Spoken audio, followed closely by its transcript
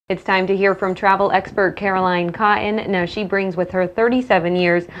It's time to hear from travel expert Caroline Cotton. Now, she brings with her 37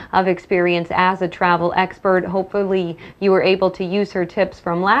 years of experience as a travel expert. Hopefully, you were able to use her tips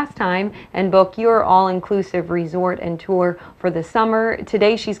from last time and book your all-inclusive resort and tour for the summer.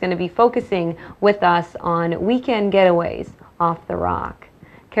 Today, she's going to be focusing with us on weekend getaways off the Rock.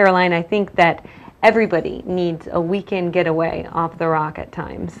 Caroline, I think that everybody needs a weekend getaway off the Rock at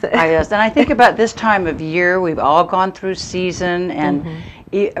times. Yes, and I think about this time of year, we've all gone through season, and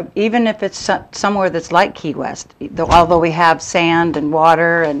even if it's somewhere that's like Key West, although we have sand and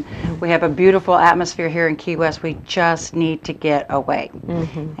water and we have a beautiful atmosphere here in Key West, we just need to get away.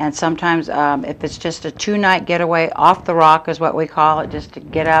 And sometimes if it's just a 2-night getaway off the Rock is what we call it, just to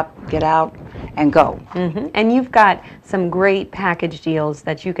get up, get out, and go. And you've got some great package deals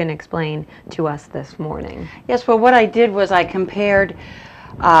that you can explain to us this morning. Yes, well, what I did was I compared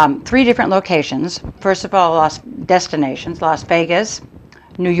 3 different locations. First of all, destinations, Las Vegas,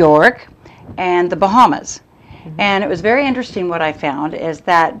 New York, and the Bahamas. And it was very interesting. What I found is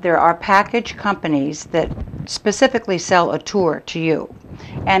that there are package companies that specifically sell a tour to you,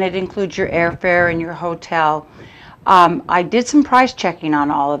 and it includes your airfare and your hotel. I did some price checking on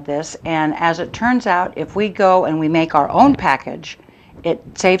all of this, and as it turns out, if we go and we make our own package, it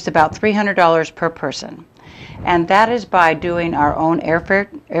saves about $300 per person. And that is by doing our own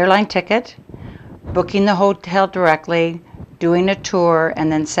airline ticket, booking the hotel directly, doing a tour,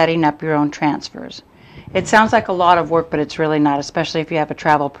 and then setting up your own transfers. It sounds like a lot of work, but it's really not, especially if you have a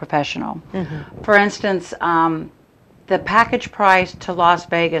travel professional. For instance, the package price to Las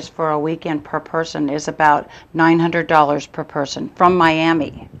Vegas for a weekend per person is about $900 per person from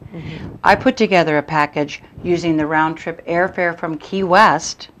Miami. I put together a package using the round-trip airfare from Key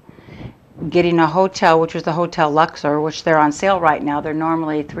West, getting a hotel, which was the Hotel Luxor, which they're on sale right now. They're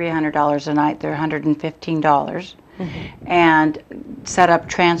normally $300 a night. They're $115. And set up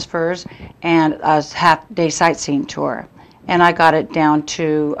transfers and a half-day sightseeing tour. And I got it down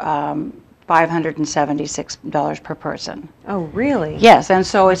to $576 per person. Oh, really? Yes, and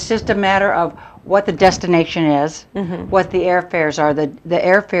so it's just a matter of what the destination is, what the airfares are. The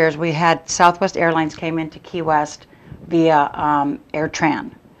airfares, we had Southwest Airlines came into Key West via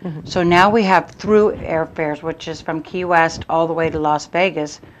AirTran. So now we have through airfares, which is from Key West all the way to Las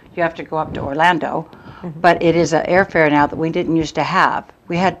Vegas. You have to go up to Orlando. But it is an airfare now that we didn't used to have.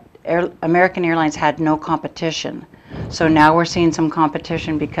 We had American Airlines had no competition. So now we're seeing some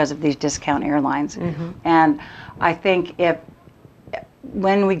competition because of these discount airlines. And I think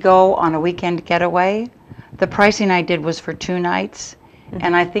when we go on a weekend getaway, the pricing I did was for 2 nights.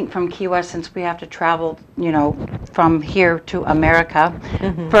 And I think from Key West, since we have to travel, from here to America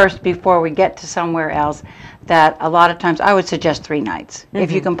first before we get to somewhere else, that a lot of times I would suggest 3 nights.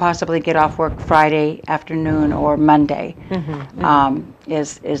 If you can possibly get off work Friday afternoon or Monday,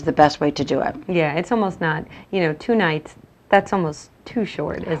 is the best way to do it. Yeah, it's almost not, 2 nights, that's almost too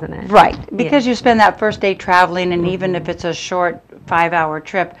short, isn't it? Right, because you spend that first day traveling, and even if it's a short 5-hour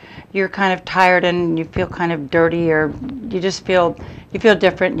trip, you're kind of tired and you feel kind of dirty, or you just feel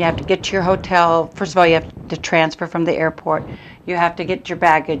different. You have to get to your hotel. First of all, you have to transfer from the airport. You have to get your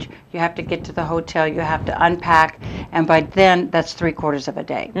baggage. You have to get to the hotel. You have to unpack, and by then that's 3/4 of a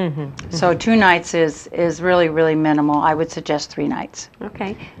day. So 2 nights is really, really minimal. I would suggest 3 nights.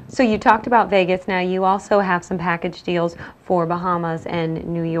 Okay. So you talked about Vegas. Now you also have some package deals for Bahamas and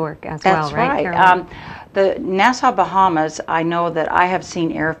New York as well, right? That's right. The Nassau, Bahamas, I know that I have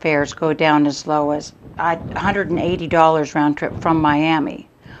seen airfares go down as low as $180 round trip from Miami.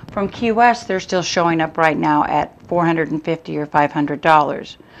 From Key West, they're still showing up right now at $450 or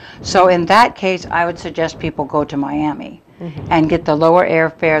 $500. So in that case, I would suggest people go to Miami and get the lower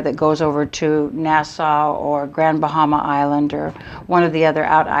airfare that goes over to Nassau or Grand Bahama Island or one of the other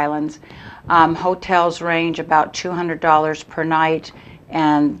out islands. Hotels range about $200 per night,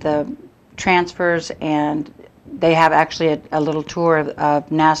 and the transfers, and they have actually a little tour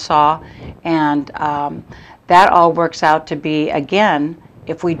of Nassau, and that all works out to be, again,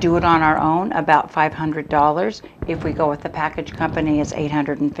 if we do it on our own, about $500. If we go with the package company, it's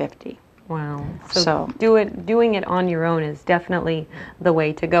 $850. Wow. So doing it on your own is definitely the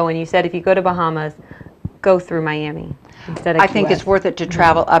way to go. And you said if you go to Bahamas, go through Miami instead of Key I think West. it's worth it to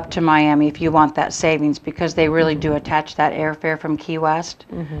travel up to Miami if you want that savings, because they really do attach that airfare from Key West,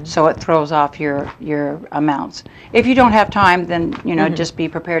 so it throws off your amounts. If you don't have time, then just be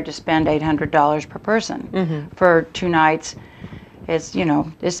prepared to spend $800 per person for 2 nights. It's, you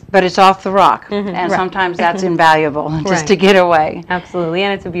know, but it's off the rock, and right. sometimes that's invaluable just to Right. get away. Absolutely,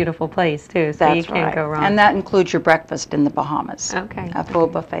 and it's a beautiful place too, so That's you can't right. go wrong. And that includes your breakfast in the Bahamas. Okay. A full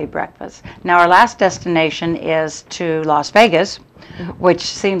buffet breakfast. Now our last destination is to Las Vegas, which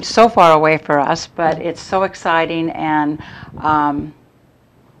seemed so far away for us, but it's so exciting, and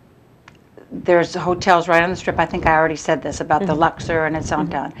there's hotels right on the Strip. I think I already said this about the Luxor, and it's on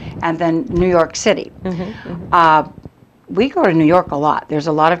down. And then New York City. We go to New York a lot. There's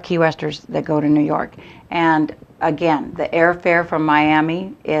a lot of Key Westers that go to New York. And again, the airfare from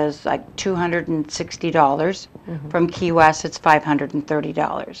Miami is like $260. From Key West, it's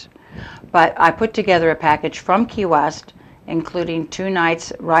 $530. But I put together a package from Key West, including 2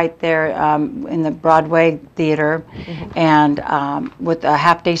 nights right there in the Broadway Theater, and with a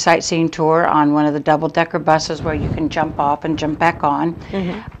half-day sightseeing tour on one of the double-decker buses where you can jump off and jump back on.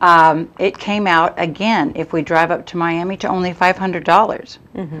 It came out, again, if we drive up to Miami, to only $500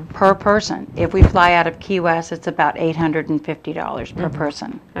 per person. If we fly out of Key West, it's about $850 per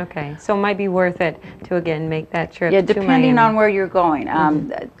person. Okay, so it might be worth it to, again, make that trip Yeah, to depending Miami. on where you're going.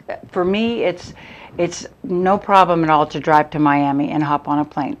 For me, it's no problem at all to drive to Miami and hop on a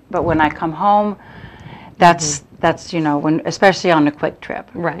plane. But when I come home, that's you know, when, especially on a quick trip.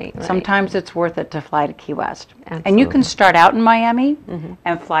 Right, right. Sometimes it's worth it to fly to Key West. Absolutely. And you can start out in Miami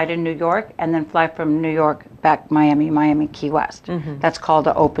and fly to New York, and then fly from New York back Miami, Key West. That's called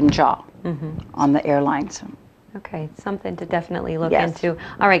the open jaw on the airlines. Okay, something to definitely look Yes. into.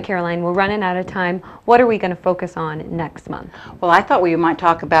 All right, Caroline, we're running out of time. What are we going to focus on next month? Well, I thought we might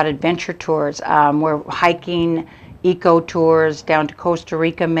talk about adventure tours. We're hiking, eco tours down to Costa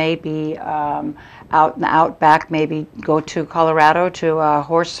Rica, maybe out in the outback, maybe go to Colorado to a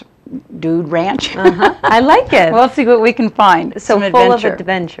horse dude ranch. I like it. We'll see what we can find. So some full adventure. of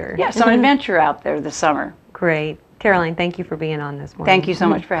adventure. Yeah, some adventure out there this summer. Great. Caroline, thank you for being on this morning. Thank you so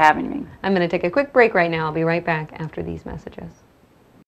much for having me. I'm going to take a quick break right now. I'll be right back after these messages.